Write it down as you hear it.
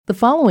The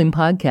following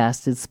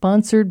podcast is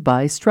sponsored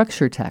by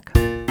Structure Tech.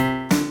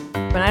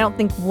 But I don't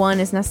think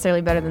one is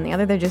necessarily better than the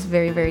other. They're just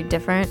very, very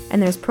different.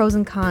 And there's pros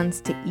and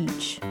cons to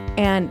each.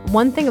 And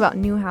one thing about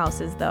new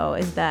houses, though,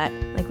 is that,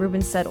 like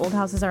Ruben said, old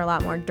houses are a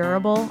lot more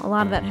durable. A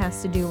lot of that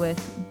has to do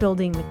with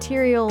building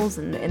materials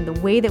and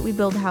the way that we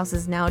build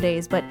houses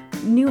nowadays. But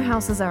new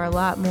houses are a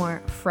lot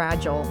more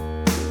fragile.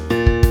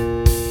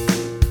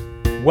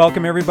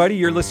 Welcome, everybody.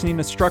 You're listening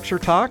to Structure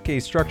Talk,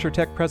 a Structure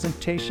Tech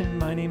presentation.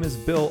 My name is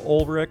Bill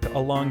Ulrich,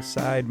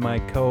 alongside my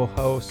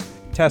co-hosts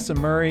Tessa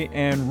Murray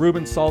and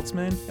Ruben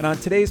Saltzman. And on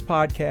today's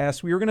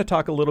podcast, we were going to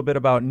talk a little bit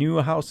about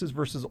new houses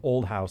versus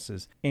old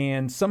houses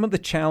and some of the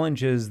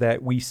challenges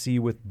that we see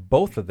with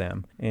both of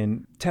them.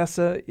 And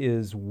Tessa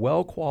is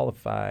well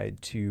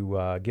qualified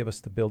to give us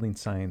the building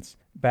science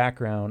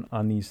background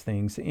on these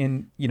things.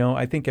 And, you know,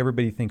 I think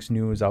everybody thinks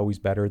new is always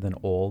better than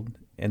old.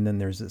 And then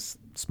there's this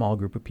small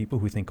group of people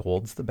who think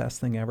old's the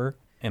best thing ever.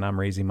 And I'm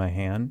raising my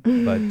hand,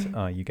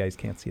 but you guys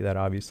can't see that,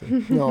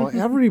 obviously. No,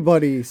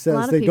 everybody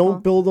says they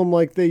don't build them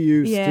like they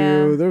used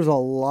to. There's a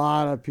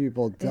lot of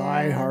people,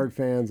 diehard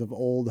fans of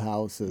old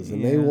houses,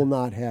 and they will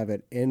not have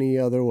it any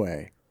other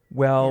way.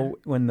 Well,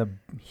 when the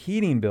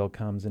heating bill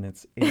comes and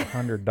it's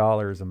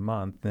 $800 a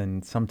month,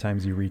 then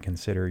sometimes you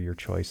reconsider your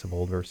choice of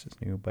old versus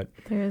new. But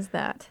there is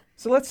that.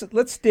 So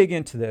let's dig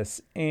into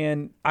this.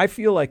 And I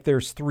feel like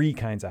there's three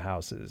kinds of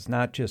houses,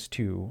 not just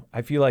two.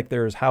 I feel like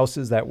there's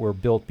houses that were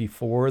built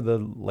before the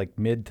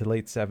mid to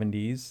late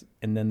 70s.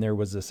 And then there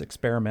was this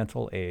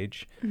experimental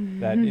age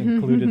that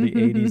included the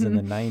 80s and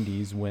the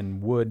 90s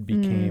when wood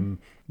became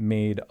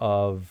made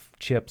of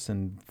chips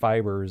and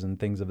fibers and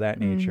things of that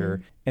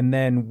nature. And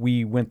then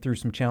we went through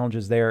some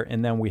challenges there.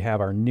 And then we have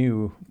our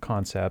new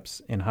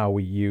concepts in how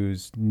we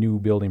use new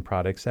building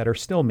products that are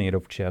still made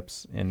of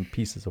chips and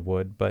pieces of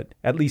wood. But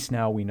at least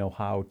now we know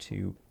how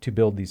to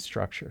build these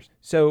structures.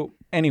 So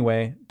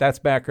anyway, that's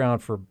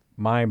background for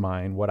my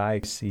mind, what I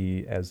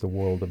see as the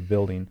world of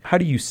building. How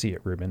do you see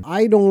it, Ruben?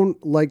 I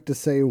don't like to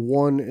say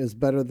one is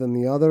better than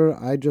the other.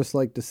 I just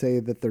like to say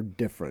that they're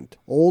different.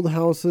 Old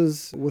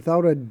houses,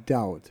 without a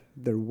doubt,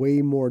 they're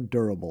way more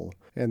durable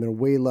and they're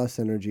way less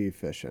energy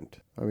efficient.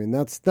 I mean,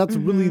 that's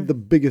really the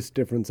biggest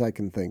difference I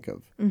can think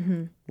of.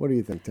 What do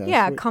you think, Tess?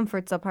 Yeah,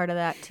 comfort's a part of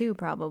that too,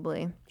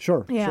 probably.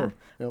 Sure. Yeah.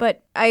 Yep.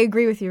 But I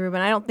agree with you,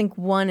 Ruben. I don't think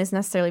one is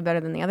necessarily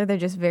better than the other. They're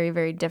just very,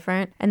 very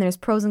different. And there's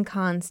pros and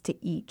cons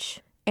to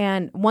each.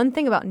 And one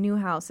thing about new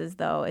houses,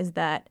 though, is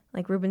that,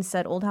 like Ruben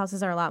said, old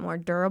houses are a lot more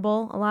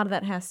durable. A lot of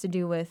that has to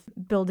do with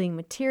building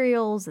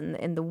materials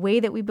and the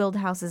way that we build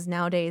houses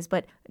nowadays.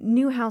 But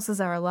new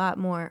houses are a lot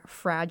more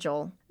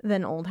fragile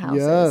than old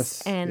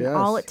houses. And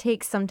all it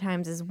takes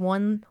sometimes is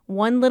one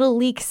little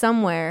leak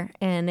somewhere,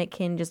 and it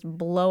can just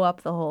blow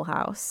up the whole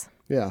house.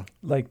 Yeah.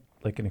 Like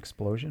an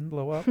explosion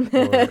blow up?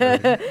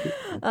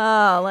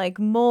 Like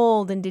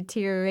mold and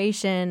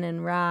deterioration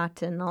and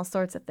rot and all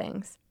sorts of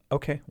things.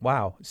 Okay.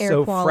 Wow. Air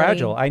so quality.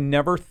 Fragile. I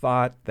never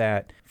thought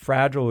that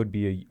fragile would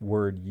be a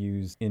word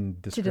used in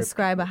to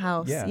describe a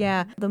house.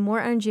 Yeah. The more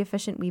energy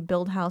efficient we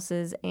build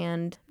houses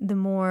and the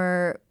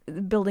more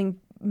building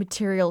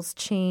materials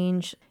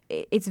change,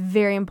 it's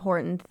very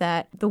important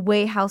that the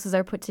way houses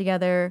are put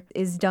together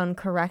is done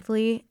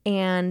correctly,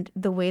 and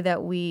the way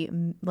that we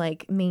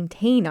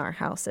maintain our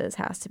houses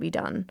has to be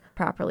done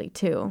properly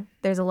too.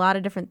 There's a lot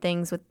of different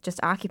things with just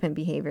occupant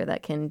behavior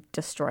that can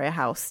destroy a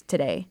house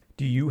today.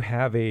 Do you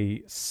have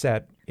a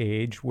set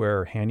age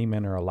where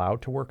handymen are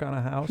allowed to work on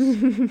a house?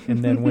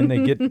 And then when they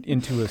get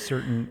into a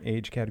certain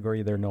age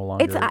category, they're no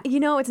longer...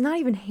 It's not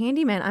even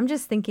handymen. I'm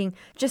just thinking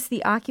just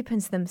the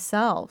occupants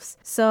themselves.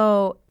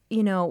 So,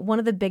 one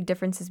of the big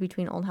differences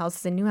between old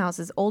houses and new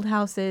houses, old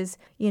houses,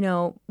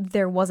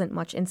 there wasn't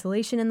much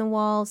insulation in the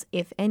walls,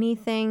 if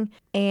anything.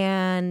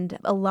 And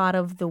a lot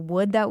of the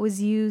wood that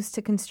was used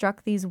to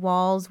construct these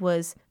walls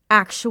was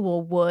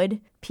actual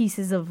wood,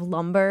 pieces of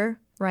lumber.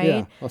 Right?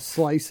 Yeah, a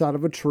slice out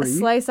of a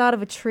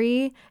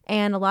tree.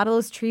 And a lot of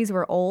those trees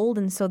were old,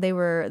 and so the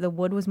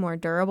wood was more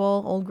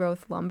durable, old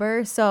growth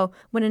lumber. So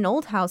when an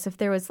old house, if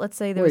there was, let's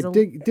say there was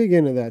dig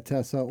into that,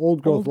 Tessa.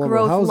 Old growth lumber.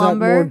 How's that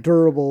more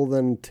durable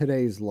than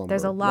today's lumber?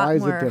 There's a lot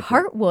more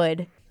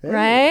heartwood,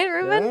 right,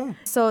 Ruben? Yeah.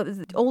 So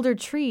the older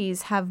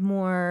trees have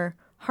more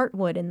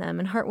heartwood in them,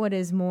 and heartwood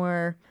is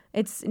more...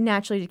 It's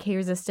naturally decay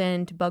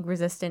resistant, bug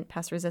resistant,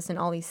 pest resistant,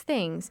 all these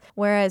things.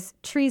 Whereas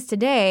trees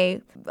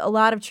today, a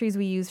lot of trees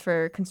we use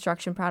for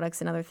construction products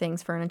and other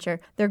things,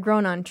 furniture, they're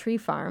grown on tree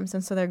farms.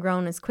 And so they're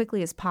grown as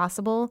quickly as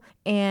possible.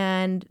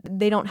 And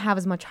they don't have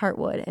as much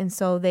heartwood. And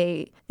so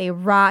they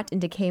rot and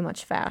decay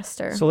much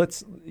faster. So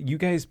you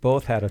guys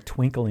both had a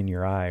twinkle in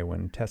your eye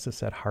when Tessa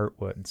said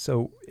heartwood.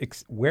 So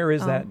where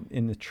is that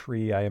in the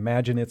tree? I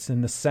imagine it's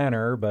in the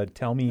center, but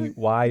tell me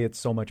why it's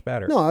so much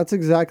better. No, that's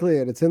exactly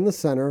it. It's in the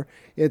center.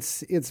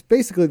 It's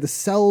basically the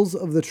cells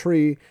of the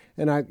tree,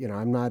 and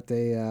I'm not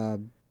a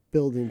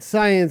building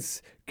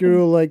science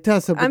screw like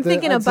Tessa. But I'm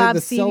thinking of Bob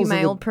the Seavey, cells of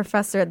my the- old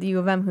professor at the U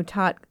of M, who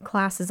taught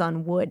classes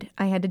on wood.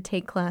 I had to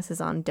take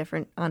classes on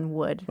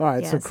wood. All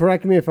right, so Yes.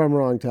 correct me if I'm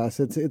wrong, Tess.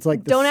 It's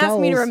like the Don't ask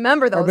me to cells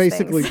remember are those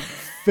basically things.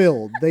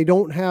 filled. They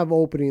don't have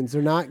openings.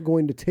 They're not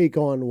going to take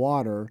on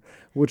water,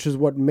 which is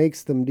what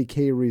makes them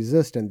decay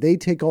resistant. They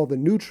take all the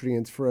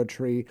nutrients for a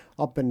tree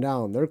up and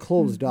down. They're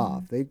closed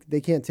off.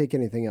 They can't take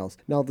anything else.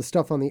 Now the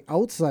stuff on the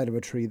outside of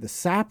a tree, the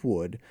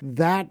sapwood,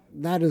 that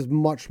is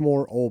much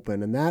more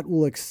open, and that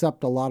will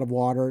accept a lot of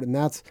water, and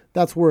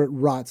that's where it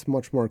rots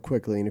much more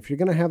quickly. And if you're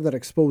going to have that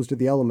exposed to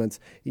the elements,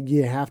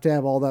 you have to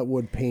have all that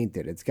wood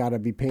painted. It's got to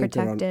be painted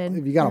Protected.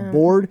 If you got a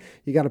board,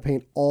 you got to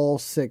paint all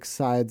 6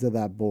 sides of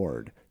that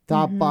board.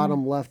 Top,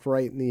 bottom, left,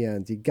 right, and the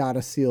ends. You got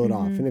to seal it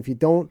off. And if you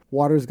don't,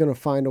 water's going to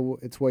find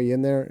its way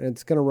in there, and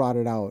it's going to rot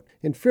it out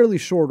in fairly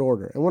short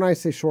order. And when I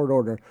say short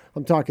order,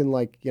 I'm talking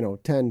like,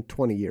 10,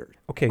 20 years.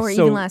 Okay, Or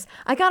so even less.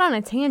 I got on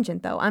a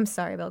tangent, though. I'm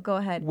sorry, Bill. Go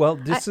ahead. well,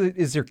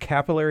 is there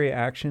capillary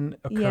action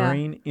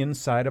occurring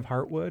inside of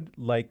heartwood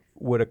like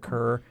would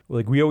occur?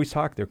 Like we always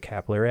talk, there's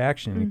capillary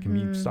action. It can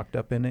be sucked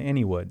up into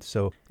any wood.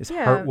 So is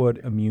Yeah.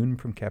 heartwood immune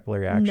from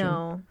capillary action?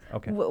 No.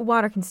 Okay.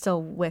 Water can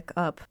still wick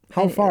up.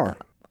 How far?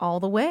 All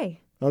the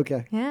way.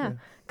 Okay. Yeah.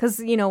 Because,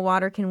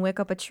 water can wick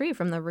up a tree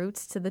from the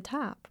roots to the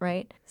top,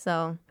 right?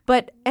 So,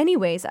 but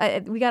anyways,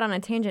 we got on a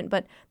tangent,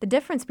 but the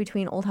difference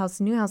between old house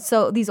and new house.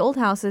 So these old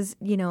houses,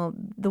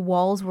 the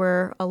walls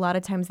were, a lot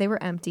of times they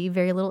were empty,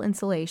 very little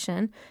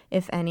insulation,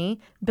 if any,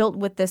 built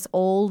with this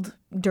old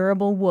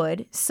durable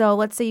wood. So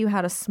let's say you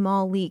had a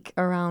small leak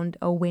around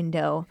a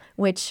window,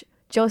 which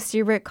Joe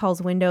Steerick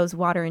calls windows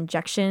water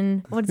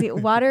injection. What is it?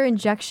 Water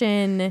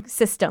injection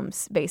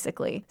systems,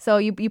 basically. So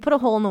you put a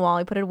hole in the wall,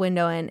 you put a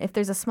window in. If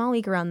there's a small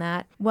leak around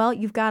that, well,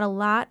 you've got a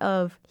lot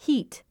of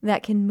heat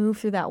that can move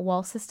through that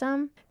wall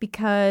system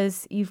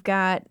because you've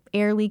got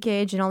air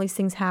leakage and all these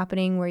things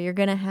happening where you're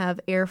going to have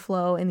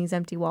airflow in these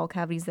empty wall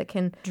cavities that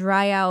can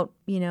dry out,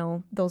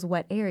 those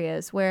wet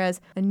areas.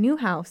 Whereas a new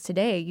house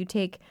today, you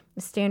take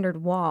a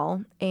standard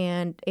wall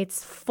and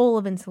it's full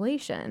of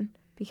insulation,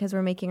 because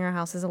we're making our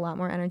houses a lot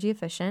more energy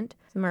efficient,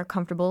 more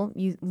comfortable,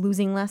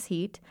 losing less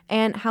heat.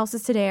 And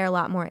houses today are a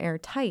lot more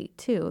airtight,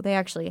 too. They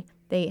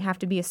have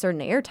to be a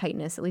certain air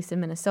tightness, at least in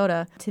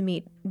Minnesota, to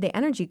meet the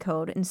energy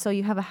code. And so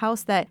you have a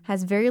house that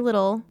has very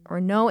little or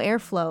no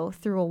airflow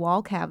through a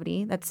wall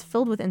cavity that's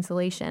filled with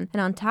insulation.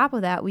 And on top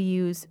of that, we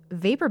use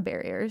vapor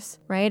barriers,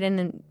 right? And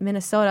in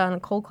Minnesota, on a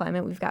cold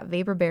climate, we've got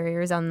vapor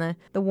barriers on the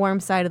warm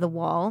side of the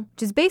wall,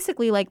 which is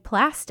basically like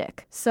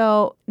plastic.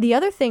 So the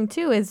other thing,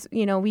 too, is,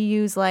 we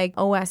use like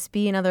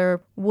OSB and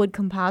other wood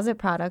composite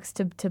products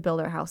to build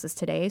our houses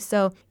today.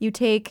 So you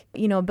take,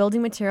 a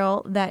building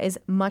material that is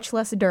much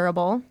less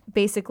durable.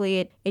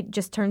 Basically, it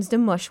just turns to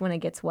mush when it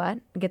gets wet.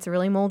 It gets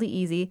really moldy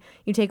easy.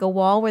 You take a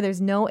wall where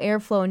there's no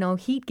airflow, no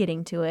heat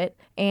getting to it,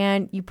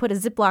 and you put a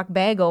Ziploc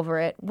bag over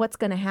it. What's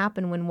going to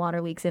happen when water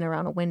leaks in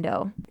around a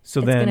window? So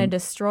it's then going to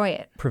destroy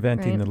it.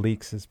 preventing right? the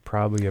leaks is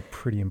probably a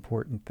pretty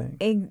important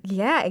thing.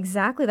 Yeah,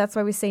 exactly. That's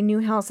why we say new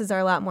houses are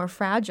a lot more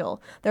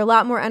fragile. They're a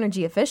lot more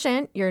energy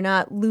efficient. You're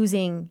not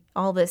losing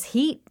all this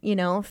heat,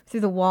 through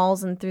the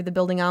walls and through the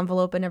building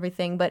envelope and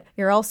everything, but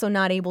you're also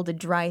not able to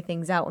dry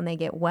things out when they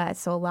get wet,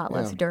 so a lot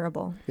less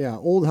durable. Yeah,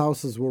 old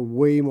houses were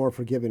way more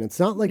forgiving. It's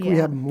not like we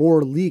Yeah. have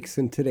more leaks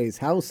in today's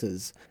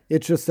houses.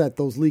 It's just that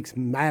those leaks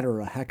matter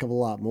a heck of a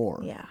lot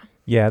more. Yeah.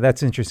 Yeah,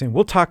 that's interesting.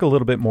 We'll talk a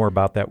little bit more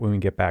about that when we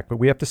get back, but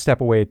we have to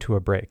step away to a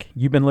break.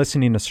 You've been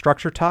listening to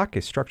Structure Talk,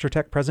 a Structure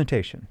Tech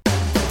presentation.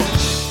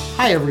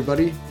 Hi,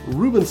 everybody.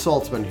 Ruben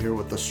Saltzman here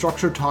with the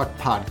Structure Talk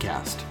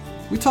podcast.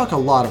 We talk a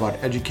lot about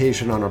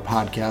education on our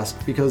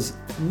podcast because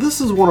this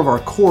is one of our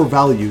core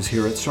values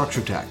here at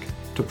Structure Tech.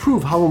 To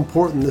prove how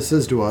important this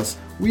is to us,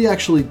 we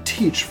actually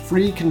teach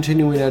free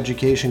continuing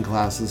education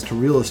classes to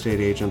real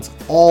estate agents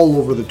all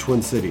over the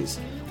Twin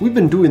Cities. We've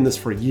been doing this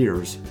for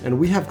years, and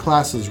we have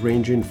classes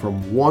ranging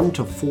from 1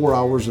 to 4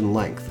 hours in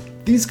length.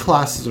 These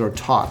classes are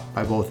taught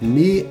by both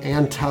me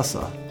and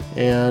Tessa.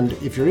 And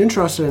if you're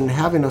interested in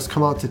having us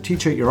come out to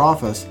teach at your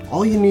office,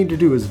 all you need to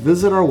do is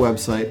visit our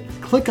website,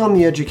 click on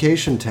the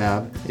Education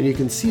tab, and you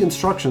can see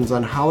instructions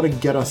on how to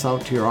get us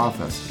out to your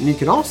office. And you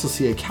can also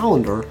see a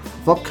calendar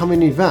of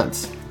upcoming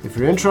events. If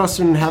you're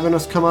interested in having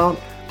us come out,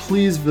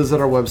 please visit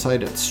our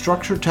website at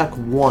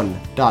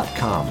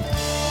structuretech1.com.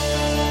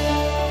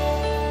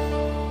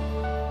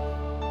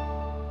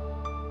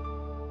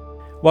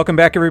 Welcome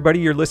back, everybody.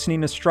 You're listening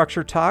to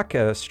Structure Talk,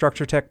 a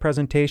Structure Tech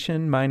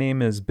presentation. My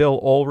name is Bill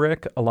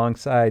Ulrich,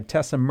 alongside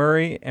Tessa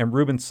Murray and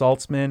Ruben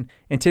Saltzman.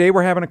 And today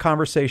we're having a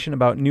conversation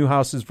about new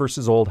houses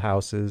versus old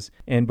houses.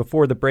 And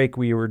before the break,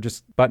 we were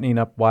just buttoning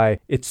up why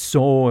it's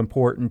so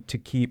important to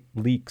keep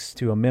leaks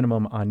to a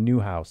minimum on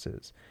new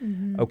houses.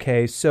 Mm-hmm.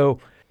 Okay, so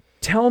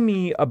tell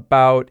me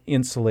about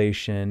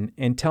insulation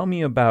and tell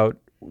me about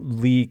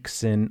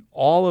leaks and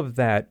all of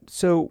that.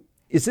 So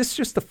is this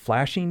just a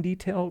flashing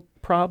detail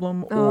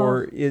problem,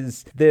 or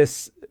is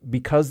this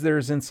because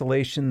there's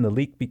insulation, the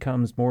leak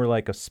becomes more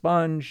like a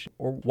sponge?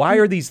 Or why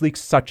are these leaks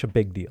such a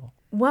big deal?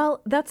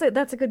 Well, that's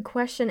a good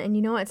question. And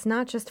you know, it's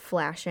not just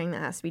flashing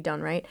that has to be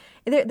done, right?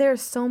 There are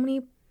so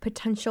many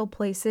potential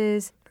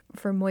places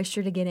for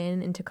moisture to get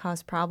in and to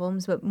cause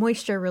problems, but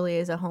moisture really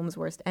is a home's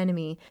worst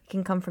enemy. It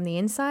can come from the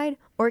inside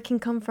or it can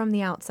come from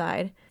the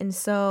outside. And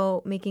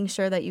so making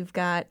sure that you've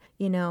got,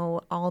 you know,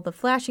 all the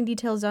flashing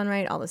details done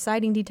right, all the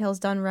siding details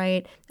done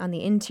right, on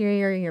the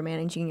interior, you're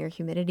managing your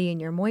humidity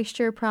and your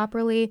moisture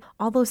properly.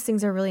 All those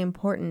things are really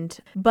important.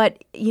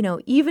 But, you know,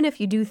 even if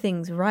you do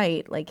things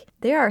right, like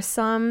there are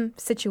some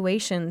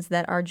situations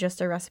that are just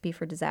a recipe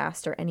for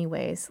disaster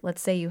anyways.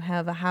 Let's say you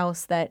have a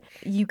house that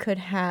you could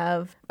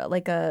have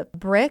like a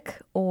brick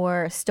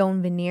or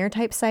stone veneer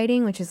type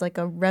siding, which is like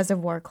a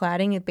reservoir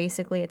cladding.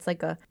 It's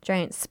like a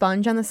giant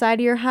sponge on the side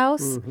of your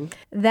house. Mm-hmm.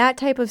 That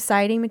type of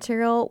siding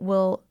material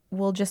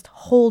will just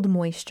hold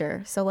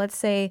moisture. So let's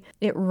say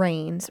it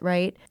rains,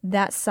 right?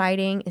 That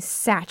siding is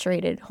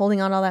saturated, holding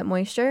on all that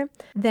moisture.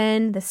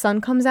 Then the sun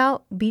comes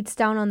out, beats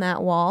down on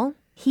that wall,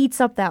 heats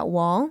up that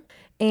wall.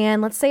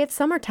 And let's say it's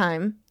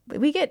summertime.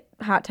 We get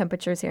hot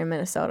temperatures here in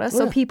Minnesota,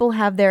 so people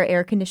have their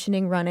air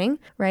conditioning running,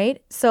 right?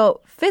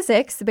 So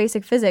basic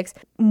physics,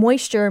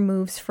 moisture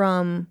moves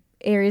from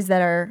areas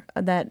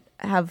that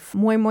have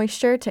more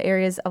moisture to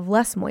areas of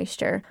less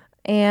moisture.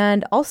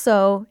 And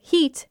also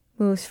heat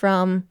moves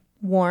from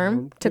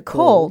warm to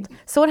cold.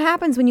 So what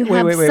happens when you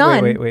have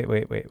sun?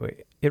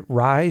 Wait. It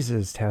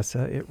rises,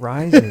 Tessa. It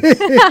rises.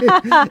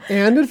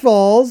 And it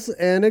falls,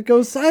 and it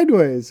goes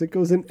sideways. It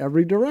goes in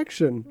every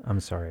direction. I'm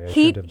sorry. I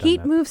should have done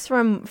heat that. moves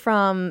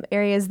from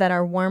areas that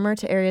are warmer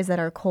to areas that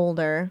are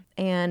colder,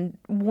 and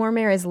warm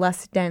air is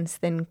less dense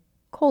than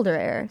colder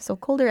air. So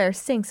colder air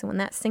sinks, and when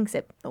that sinks,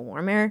 the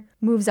warm air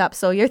moves up.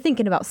 So you're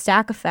thinking about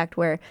stack effect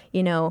where,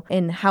 you know,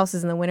 in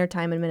houses in the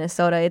wintertime in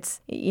Minnesota,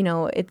 it's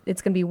going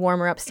to be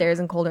warmer upstairs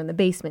and colder in the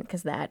basement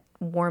because that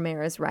warm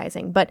air is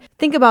rising. But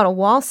think about a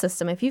wall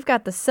system. If you've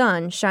got the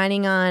sun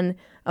shining on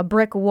a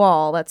brick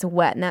wall that's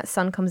wet and that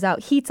sun comes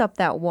out, heats up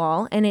that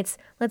wall, and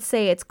let's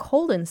say it's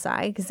cold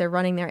inside because they're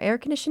running their air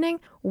conditioning,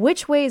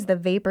 which way is the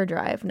vapor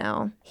drive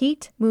now?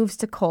 Heat moves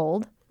to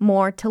cold,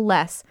 more to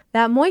less.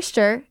 That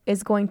moisture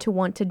is going to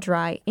want to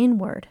dry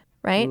inward,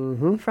 right?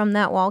 Mm-hmm. From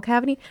that wall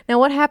cavity. Now,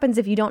 what happens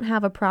if you don't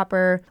have a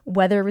proper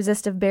weather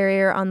resistive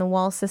barrier on the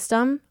wall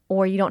system,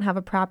 or you don't have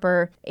a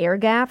proper air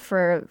gap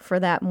for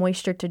that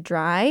moisture to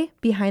dry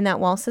behind that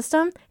wall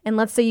system? And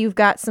let's say you've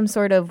got some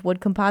sort of wood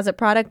composite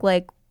product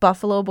like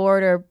buffalo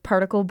board or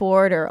particle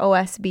board or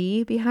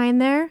OSB behind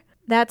there.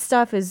 That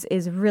stuff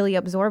is really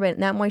absorbent,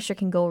 and that moisture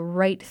can go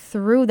right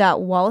through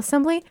that wall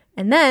assembly.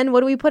 And then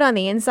what do we put on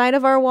the inside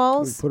of our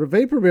walls? We put a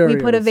vapor barrier.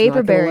 We put a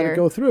vapor barrier. Let it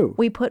go through.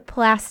 We put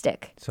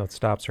plastic. So it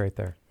stops right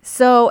there.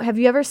 So have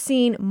you ever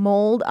seen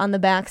mold on the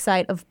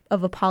backside of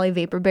a poly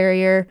vapor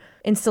barrier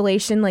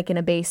installation, like in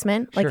a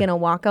basement, Sure. like in a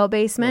walkout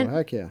basement? Oh,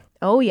 heck yeah.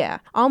 Oh, yeah.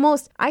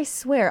 I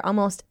swear,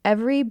 almost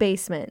every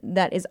basement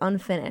that is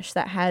unfinished,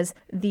 that has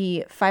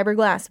the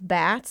fiberglass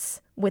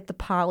bats with the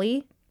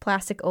poly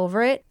plastic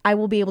over it, I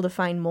will be able to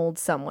find mold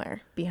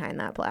somewhere behind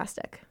that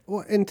plastic.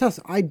 Well, and Tess,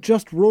 I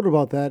just wrote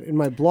about that in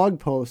my blog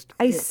post.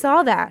 I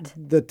saw that.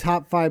 The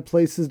top 5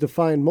 places to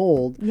find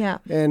mold. Yeah.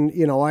 And,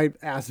 you know, I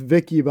asked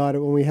Vicky about it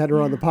when we had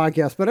her on the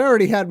podcast, but I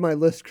already had my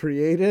list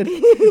created.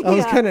 I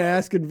was kind of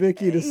asking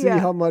Vicky to see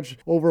how much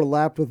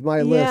overlapped with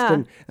my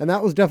list. And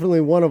that was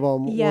definitely one of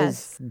them.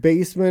 Yes.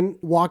 Was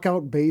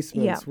walkout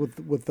basements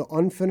with the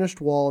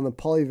unfinished wall and the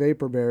poly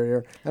vapor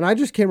barrier. And I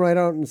just came right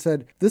out and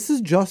said, this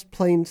is just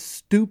plain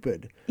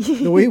stupid.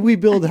 The way we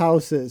build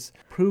houses.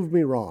 Prove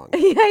me wrong.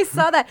 Yeah, I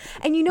saw that.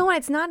 And you know what?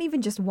 It's not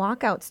even just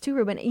walkouts too,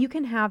 Ruben. You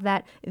can have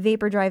that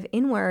vapor drive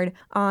inward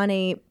on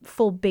a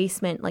full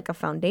basement, like a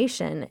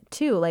foundation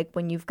too. Like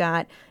when you've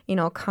got, you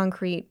know, a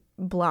concrete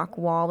block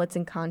wall that's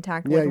in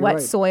contact with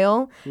wet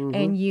soil,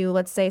 and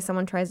let's say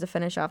someone tries to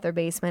finish off their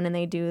basement and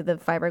they do the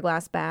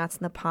fiberglass bats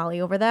and the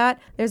poly over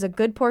that, there's a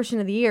good portion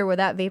of the year where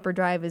that vapor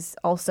drive is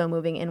also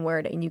moving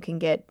inward, and you can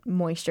get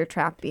moisture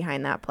trapped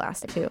behind that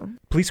plastic too.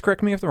 Please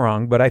correct me if I'm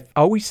wrong, but I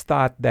always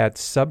thought that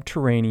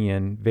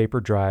subterranean vapor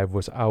drive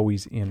was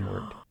always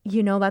inward.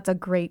 You know, that's a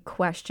great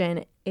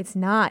question. It's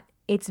not.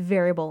 It's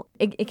variable.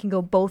 It can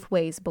go both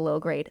ways below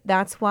grade.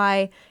 That's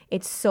why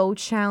it's so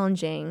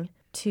challenging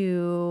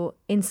to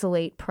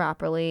insulate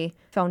properly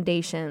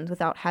foundations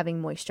without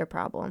having moisture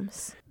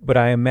problems. But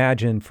I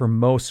imagine for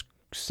most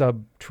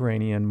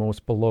subterranean,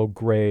 most below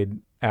grade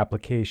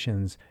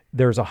applications,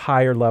 there's a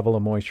higher level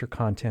of moisture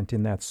content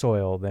in that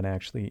soil than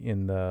actually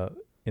in the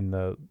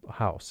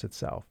house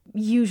itself.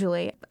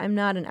 Usually. I'm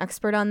not an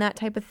expert on that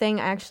type of thing.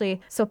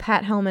 So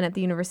Pat Hellman at the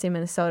University of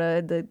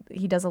Minnesota,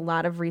 he does a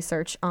lot of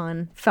research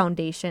on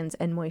foundations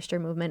and moisture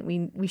movement.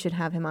 We should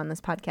have him on this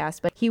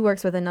podcast. But he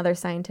works with another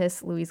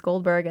scientist, Louise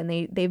Goldberg, and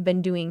they've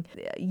been doing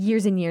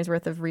years and years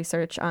worth of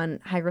research on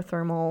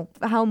hygrothermal,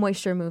 how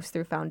moisture moves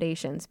through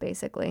foundations,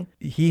 basically.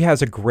 He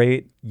has a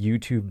great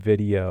YouTube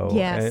video.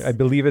 Yes. I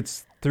believe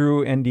it's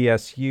through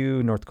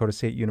NDSU, North Dakota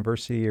State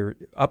University, or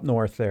up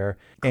north there.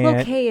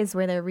 Cloquet is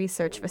where their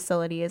research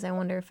facility is. I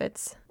wonder if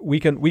it's... We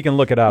can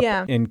look it up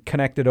Yeah. and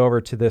connect it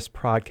over to this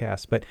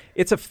podcast. But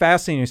it's a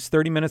fascinating, it's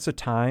 30 minutes of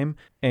time,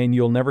 and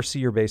you'll never see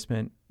your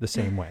basement the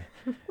same way.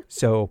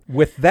 So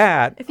with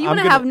that, If you want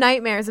to have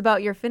nightmares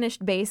about your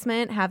finished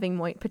basement having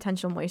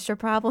potential moisture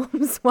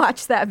problems,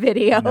 watch that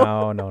video.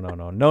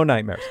 No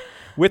nightmares.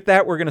 With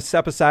that, we're going to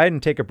step aside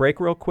and take a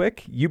break real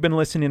quick. You've been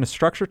listening to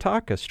Structure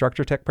Talk, a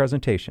Structure Tech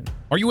presentation.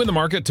 Are you in the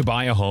market to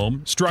buy a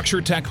home? Structure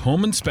Tech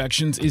Home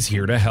Inspections is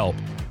here to help.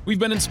 We've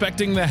been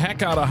inspecting the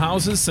heck out of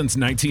houses since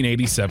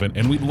 1987,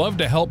 and we'd love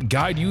to help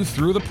guide you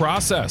through the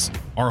process.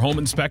 Our home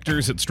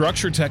inspectors at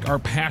Structure Tech are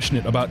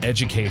passionate about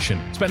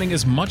education, spending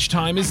as much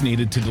time as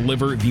needed to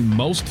deliver the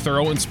most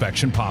thorough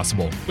inspection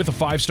possible. With a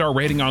 5-star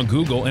rating on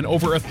Google and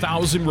over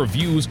 1,000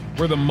 reviews,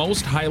 we're the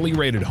most highly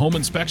rated home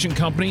inspection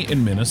company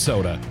in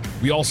Minnesota.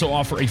 We also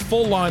offer a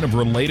full line of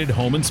related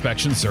home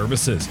inspection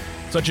services,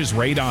 such as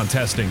radon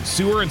testing,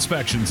 sewer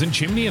inspections, and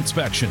chimney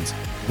inspections.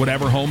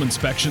 Whatever home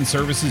inspection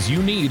services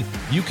you need,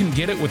 you can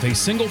get it with a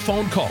single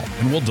phone call,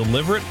 and we'll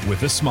deliver it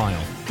with a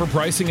smile. For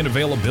pricing and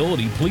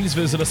availability, please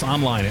visit us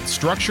online at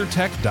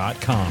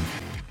structuretech.com.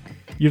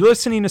 You're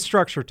listening to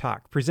Structure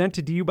Talk,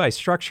 presented to you by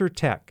Structure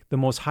Tech, the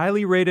most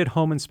highly rated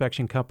home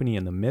inspection company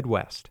in the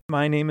Midwest.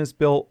 My name is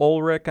Bill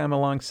Ulrich. I'm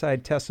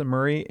alongside Tessa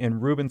Murray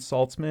and Ruben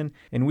Saltzman,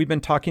 and we've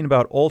been talking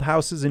about old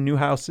houses and new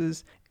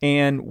houses.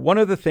 And one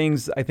of the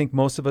things I think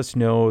most of us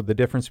know, the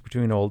difference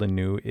between old and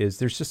new, is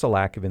there's just a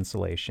lack of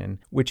insulation,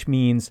 which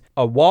means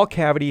a wall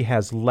cavity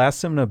has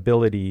less of an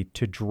ability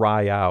to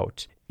dry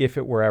out if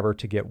it were ever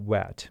to get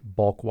wet,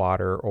 bulk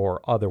water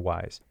or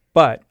otherwise.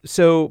 But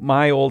so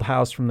my old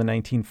house from the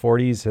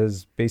 1940s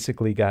has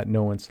basically got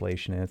no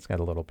insulation, and it's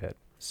got a little bit.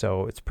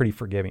 So it's pretty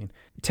forgiving.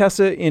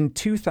 Tessa, in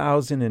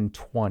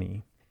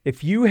 2020,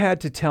 if you had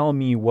to tell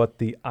me what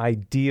the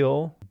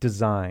ideal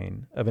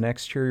design of an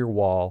exterior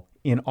wall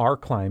in our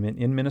climate,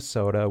 in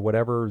Minnesota,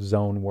 whatever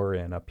zone we're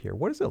in up here,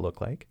 what does it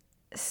look like?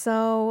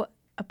 So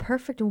a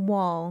perfect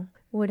wall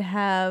would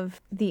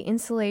have the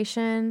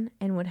insulation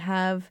and would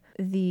have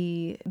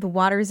the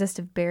water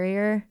resistive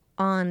barrier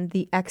on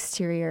the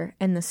exterior,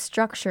 and the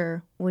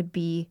structure would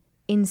be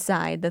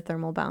inside the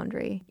thermal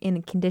boundary in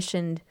a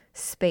conditioned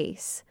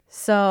space.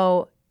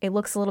 So it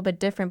looks a little bit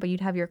different, but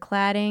you'd have your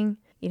cladding,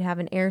 you'd have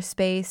an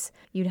airspace,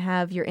 you'd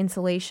have your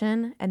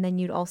insulation, and then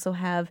you'd also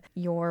have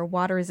your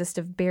water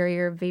resistive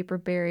barrier, vapor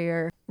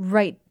barrier,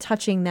 right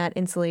touching that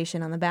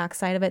insulation on the back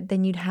side of it.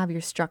 Then you'd have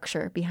your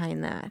structure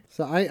behind that.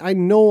 So I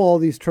know all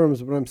these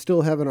terms, but I'm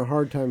still having a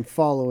hard time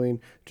following.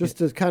 Just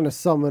to kind of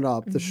sum it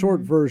up, the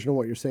short version of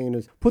what you're saying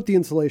is put the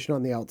insulation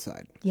on the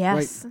outside.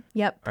 Yes. Right?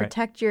 Yep.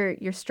 Protect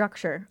your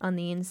structure on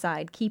the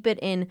inside. Keep it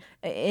in,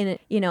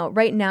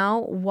 right now,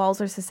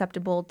 walls are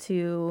susceptible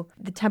to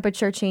the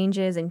temperature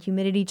changes and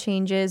humidity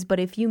changes. But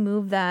if you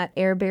move that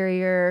air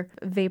barrier,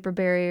 vapor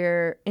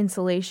barrier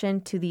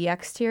insulation to the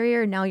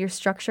exterior, now your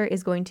structure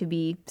is going to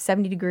be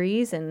 70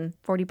 degrees and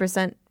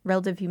 40%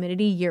 relative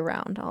humidity year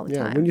round all the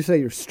time. When you say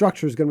your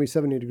structure is going to be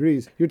 70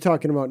 degrees, you're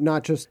talking about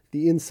not just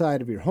the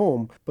inside of your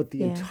home, but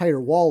the entire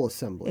wall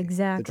assembly.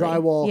 Exactly. The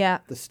drywall,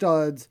 the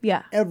studs,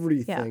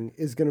 everything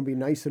is going to be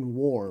nice and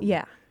warm.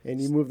 Yeah. And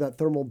you move that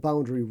thermal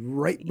boundary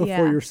right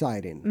before your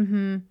siding.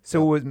 Mm-hmm.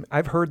 So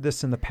I've heard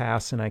this in the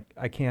past, and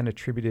I can't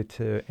attribute it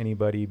to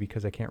anybody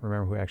because I can't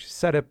remember who actually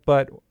said it,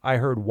 but I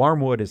heard warm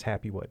wood is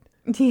happy wood.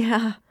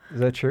 Yeah. Is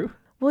that true?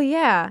 Well,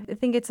 yeah, I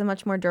think it's a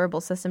much more durable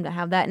system to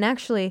have that. And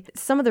actually,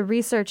 some of the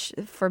research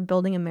for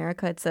Building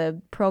America, it's a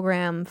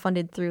program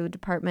funded through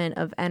Department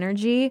of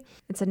Energy.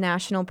 It's a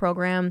national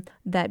program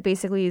that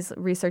basically is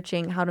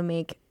researching how to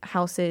make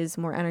houses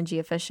more energy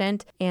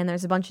efficient. And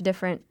there's a bunch of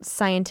different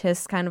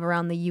scientists kind of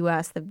around the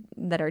U.S.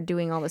 that are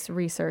doing all this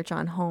research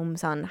on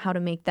homes, on how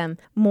to make them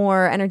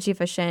more energy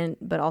efficient,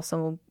 but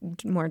also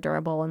more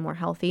durable and more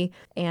healthy.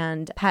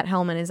 And Pat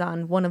Hellman is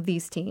on one of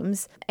these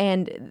teams.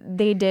 And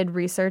they did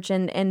research,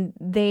 and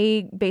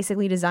they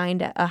basically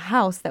designed a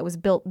house that was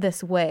built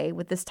this way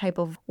with this type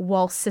of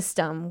wall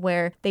system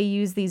where they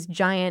use these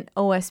giant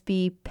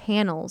OSB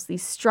panels,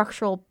 these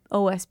structural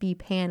OSB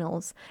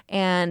panels,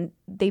 and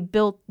they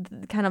built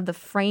kind of the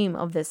frame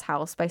of this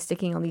house by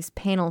sticking all these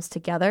panels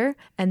together,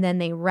 and then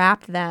they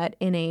wrapped that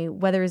in a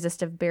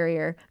weather-resistive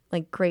barrier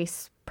like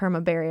Grace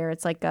Perma barrier.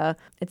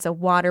 It's a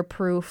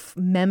waterproof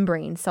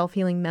membrane,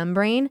 self-healing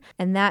membrane,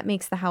 and that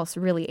makes the house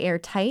really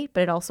airtight,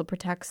 but it also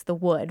protects the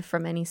wood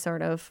from any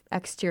sort of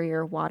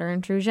exterior water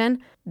intrusion.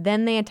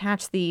 Then they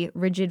attach the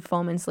rigid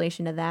foam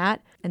insulation to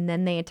that, and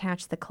then they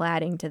attach the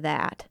cladding to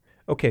that.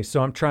 Okay,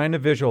 so I'm trying to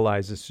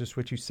visualize this, just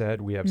what you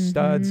said. We have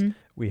studs,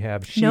 we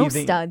have sheathing. No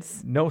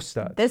studs. No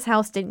studs. This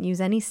house didn't use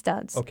any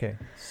studs. Okay,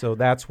 so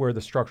that's where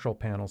the structural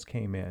panels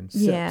came in.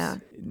 SIPs. Yeah.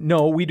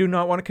 No, we do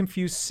not want to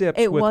confuse SIPs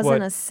It with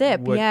wasn't a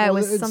SIP. Yeah, it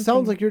was it something.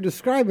 sounds like you're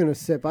describing a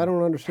SIP. I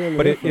don't understand the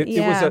But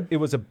difference. it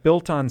was a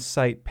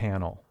built-on-site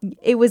panel.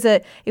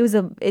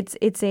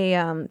 It's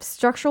a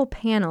structural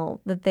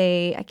panel that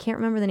I can't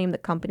remember the name of the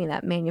company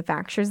that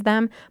manufactures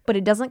them, but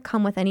it doesn't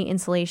come with any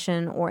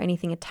insulation or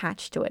anything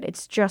attached to it.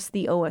 It's just the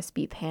the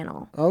OSB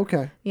panel.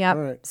 Okay. Yep.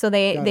 All right. So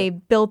they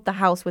built the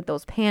house with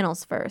those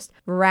panels first,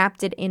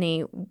 wrapped it in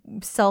a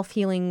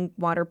self-healing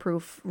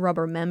waterproof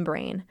rubber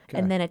membrane,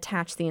 and then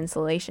attached the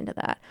insulation to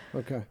that.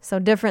 Okay. So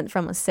different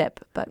from a SIP,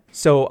 but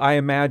So I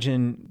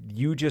imagine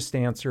you just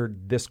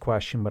answered this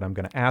question, but I'm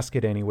going to ask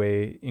it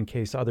anyway in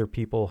case other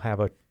people have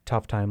a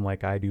tough time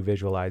like I do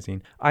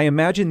visualizing. I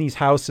imagine these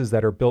houses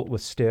that are built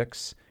with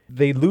sticks,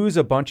 they lose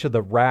a bunch of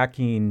the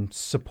racking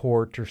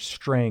support or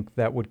strength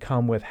that would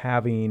come with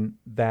having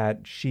that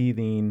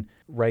sheathing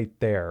right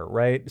there,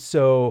 right?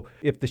 So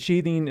if the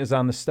sheathing is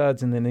on the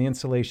studs and then the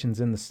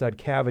insulation's in the stud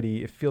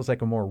cavity, it feels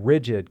like a more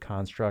rigid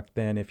construct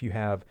than if you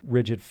have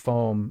rigid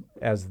foam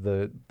as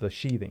the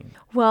sheathing.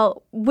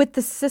 well, with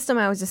the system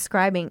I was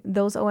describing,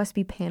 those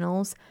OSB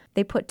panels,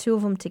 they put two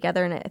of them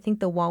together, and I think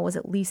the wall was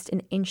at least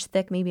an inch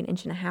thick, maybe an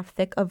inch and a half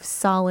thick of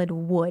solid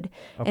wood.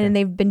 And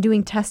they've been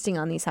doing testing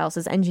on these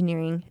houses,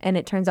 engineering, and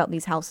it turns out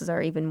these houses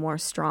are even more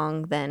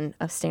strong than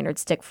a standard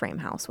stick frame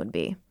house would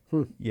be.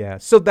 Yeah.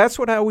 So that's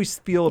what I always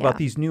feel about Yeah.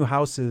 these new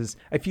houses.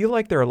 I feel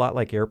like they're a lot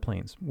like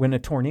airplanes. When a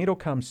tornado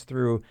comes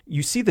through,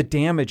 you see the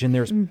damage and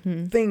there's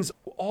things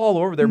all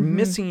over. They're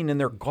missing and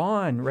they're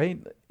gone, right?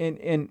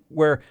 And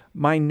where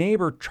my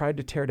neighbor tried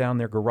to tear down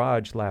their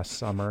garage last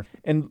summer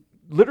and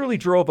literally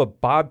drove a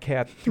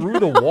Bobcat through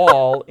the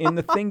wall and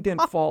the thing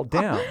didn't fall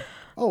down.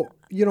 Oh,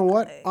 you know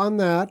what? On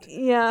that,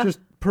 Yeah.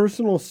 just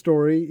personal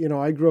story. You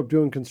know, I grew up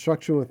doing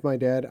construction with my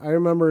dad. I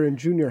remember in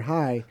junior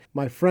high,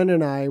 my friend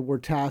and I were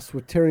tasked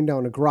with tearing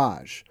down a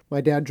garage.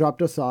 My dad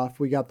dropped us off.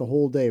 We got the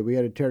whole day. We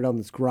had to tear down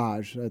this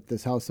garage at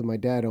this house that my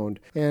dad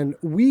owned. And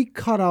we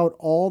cut out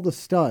all the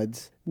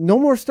studs. No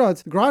more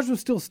studs. The garage was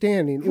still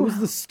standing. It was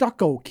the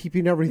stucco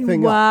keeping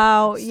everything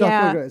Wow, up.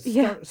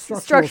 yeah.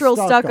 Structural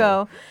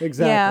stucco.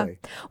 Exactly.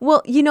 Yeah.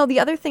 Well, you know, the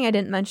other thing I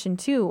didn't mention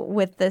too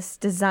with this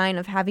design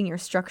of having your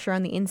structure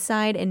on the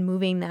inside and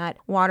moving that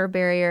water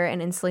barrier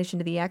and insulation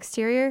to the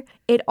exterior,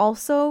 it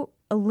also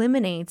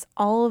eliminates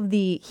all of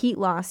the heat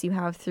loss you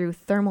have through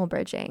thermal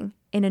bridging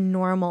in a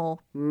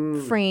normal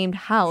framed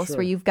house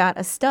where you've got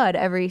a stud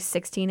every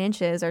 16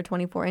 inches or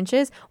 24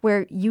 inches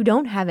where you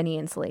don't have any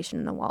insulation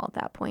in the wall at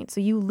that point.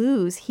 So you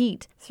lose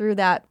heat through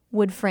that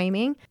wood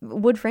framing.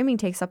 Wood framing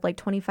takes up like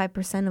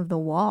 25% of the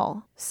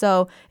wall.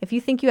 So if you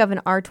think you have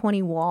an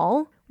R20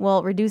 wall,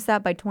 well, reduce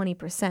that by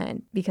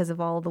 20% because of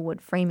all the wood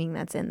framing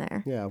that's in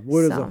there. Yeah,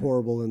 wood is So, a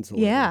horrible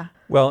insulator. Yeah.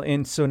 Well,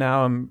 and so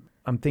now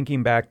I'm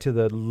thinking back to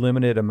the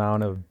limited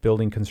amount of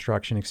building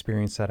construction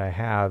experience that I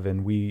have,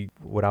 and we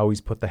would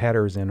always put the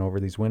headers in over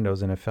these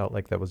windows, and it felt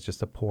like that was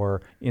just a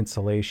poor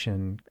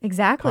insulation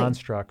Exactly.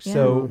 construct. Yeah.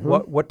 So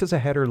what does a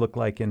header look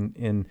like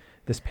in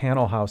this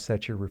panel house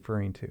that you're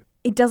referring to?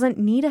 It doesn't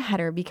need a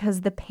header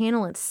because the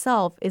panel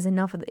itself is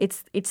enough of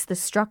it's the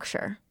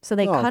structure. So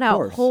they Oh, cut of out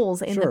course.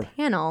 holes in Sure. the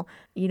panel.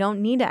 You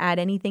don't need to add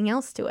anything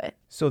else to it.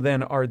 So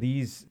then are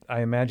these,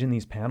 I imagine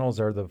these panels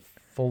are the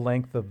full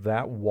length of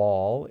that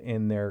wall,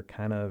 and they're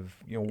kind of,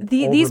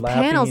 These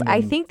overlapping panels, I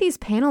and- think these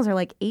panels are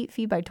like 8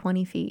 feet by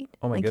 20 feet.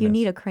 Oh my like goodness. you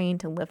need a crane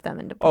to lift them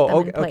and to put them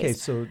in place. Okay,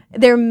 so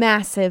They're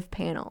massive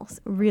panels,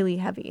 really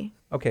heavy.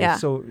 okay, Yeah.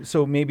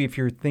 so maybe if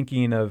you're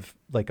thinking of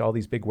like all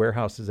these big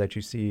warehouses that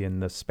you see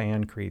in the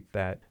Spancrete,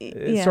 that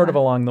it's sort of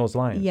Yeah. along those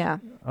lines. Yeah.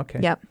 Okay.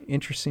 Yep.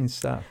 Interesting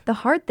stuff. The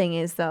hard thing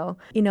is, though,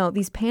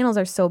 these panels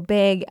are so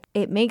big,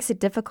 it makes it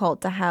difficult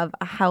to have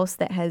a house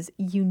that has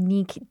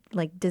unique,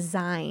 like,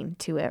 design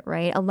to it,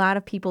 right? A lot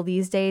of people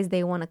these days,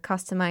 they want to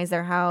customize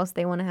their house.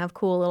 They want to have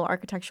cool little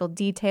architectural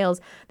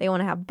details. They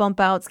want to have bump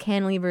outs,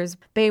 cantilevers,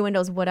 bay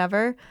windows,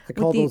 whatever. I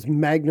call those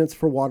magnets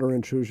for water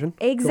intrusion.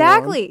 Go on.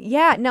 Exactly.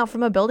 Yeah. Now,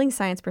 from a building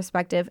science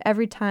perspective,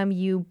 every time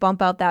you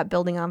bump out that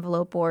building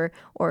envelope or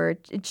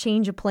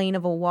change a plane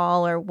of a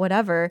wall or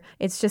whatever,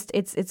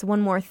 it's one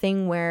more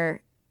thing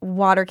where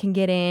water can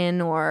get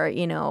in or,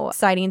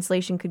 siding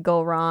insulation could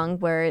go wrong,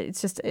 where it's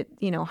just,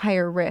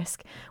 higher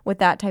risk with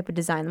that type of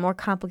design. The more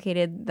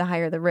complicated, the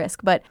higher the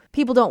risk. But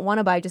people don't want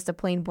to buy just a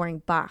plain boring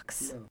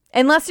box. No.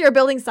 Unless you're a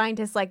building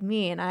scientist like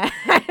me, and I'd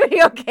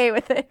be okay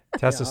with it.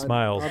 Tessa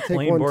smiles. I'll take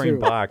Plain one boring too.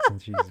 box,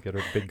 and she's got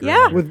a big grin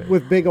Yeah. on her face.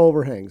 With big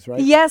overhangs,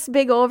 right? Yes,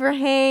 big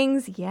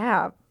overhangs.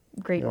 Yeah.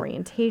 Great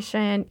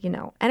orientation,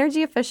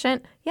 energy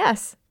efficient.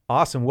 Yes.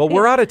 Awesome. Well,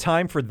 we're out of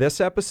time for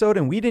this episode,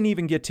 and we didn't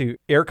even get to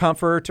air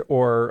comfort,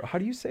 or how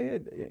do you say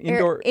it?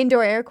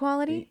 Indoor air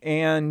quality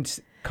And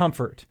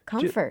comfort.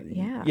 Comfort,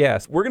 yeah.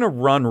 Yes. We're going to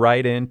run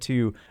right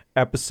into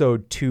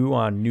episode 2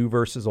 on new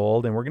versus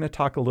old, and we're going to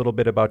talk a little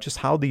bit about just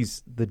how the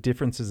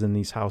differences in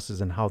these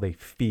houses and how they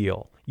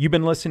feel. You've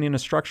been listening to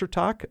Structure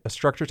Talk, a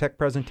Structure Tech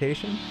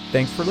presentation.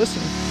 Thanks for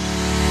listening.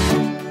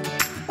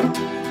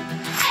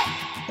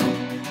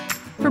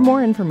 For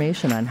more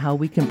information on how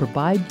we can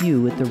provide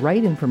you with the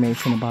right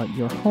information about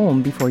your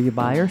home before you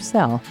buy or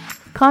sell,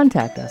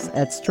 contact us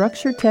at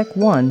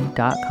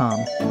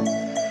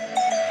structuretech1.com.